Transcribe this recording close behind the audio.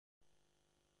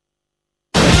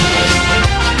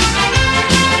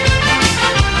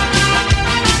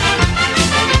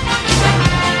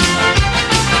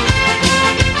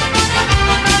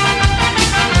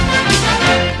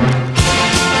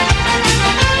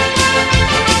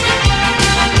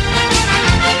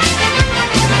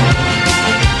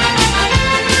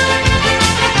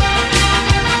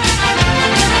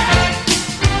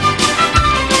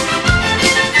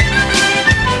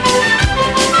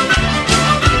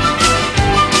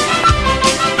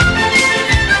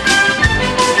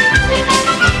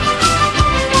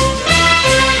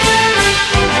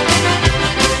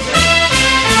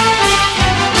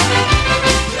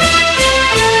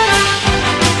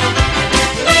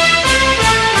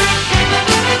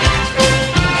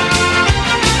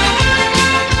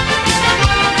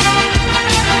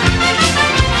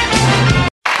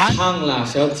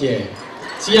小姐，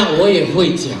这样我也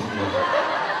会讲嘛。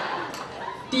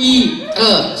1、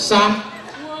2、3。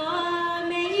我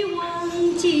没忘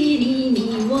记你，你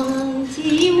忘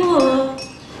记我。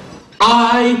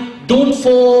I don't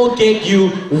forget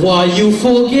you, why you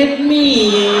forget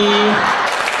me?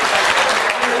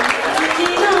 记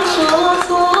得说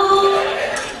错。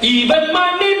Even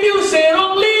my name you say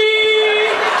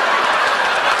wrongly.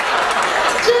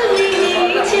 证明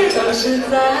一切都是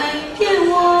在骗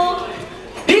我。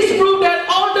This prove that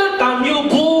all the time you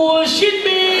bullshit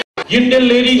me. Indian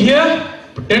lady here,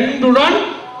 pretending to run,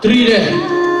 3 there.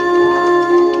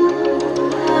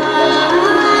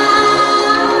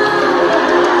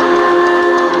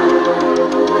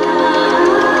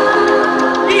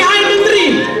 Behind the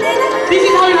 3. This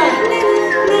is how you run.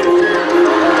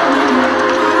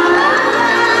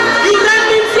 You run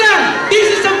in front. This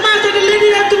is the march that the lady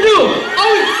have to do.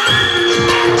 Oh.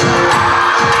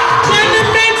 Then the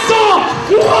man saw.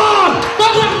 Wow.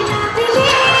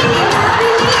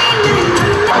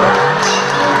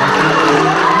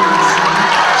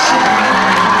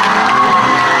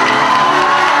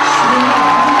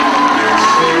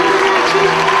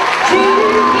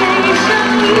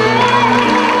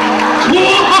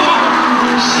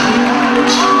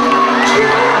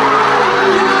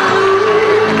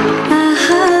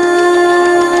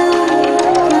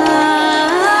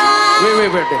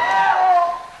 Wait.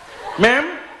 Ma'am,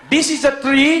 this is a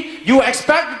tree. You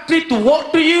expect the tree to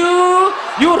walk to you?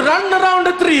 You run around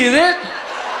the tree, is it?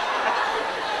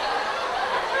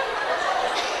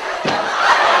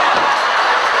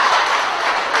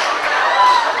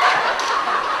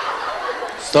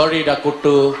 Sorry,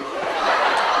 Dakutu.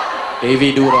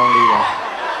 Devi do wrongly.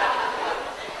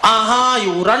 Aha,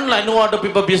 you run like no other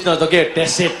people business. Okay,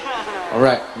 that's it.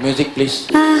 Alright, music please.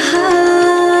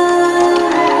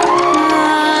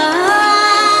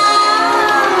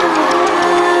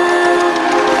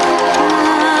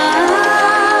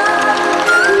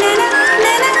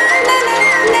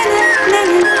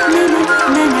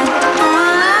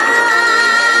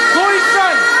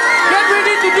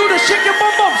 Shake your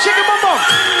bum bum, shake your bum bum.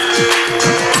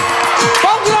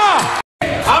 Bangla.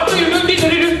 How do you do this?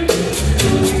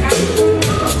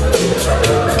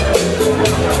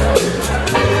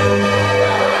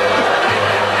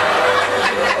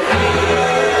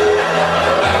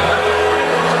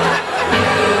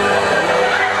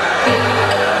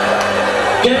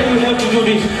 Then you have to do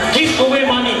this. Give away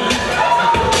money.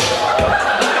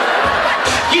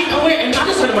 Give away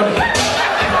another set of money.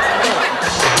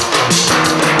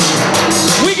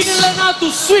 We're gonna learn how to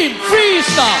swim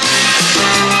freestyle.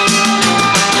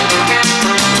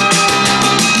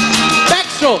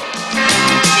 Backstroke.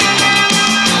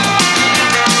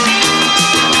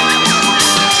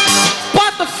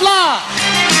 Butterfly.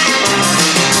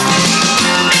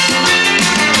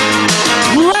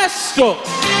 Breaststroke.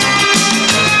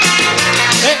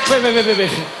 Hey,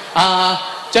 wait.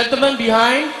 Gentlemen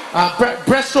behind.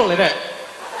 Breaststroke like that.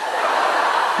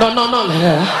 No, not like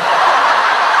that.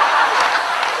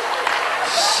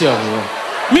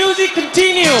 Music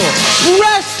continue.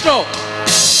 Breaststroke.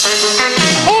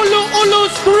 Ulu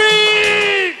scream.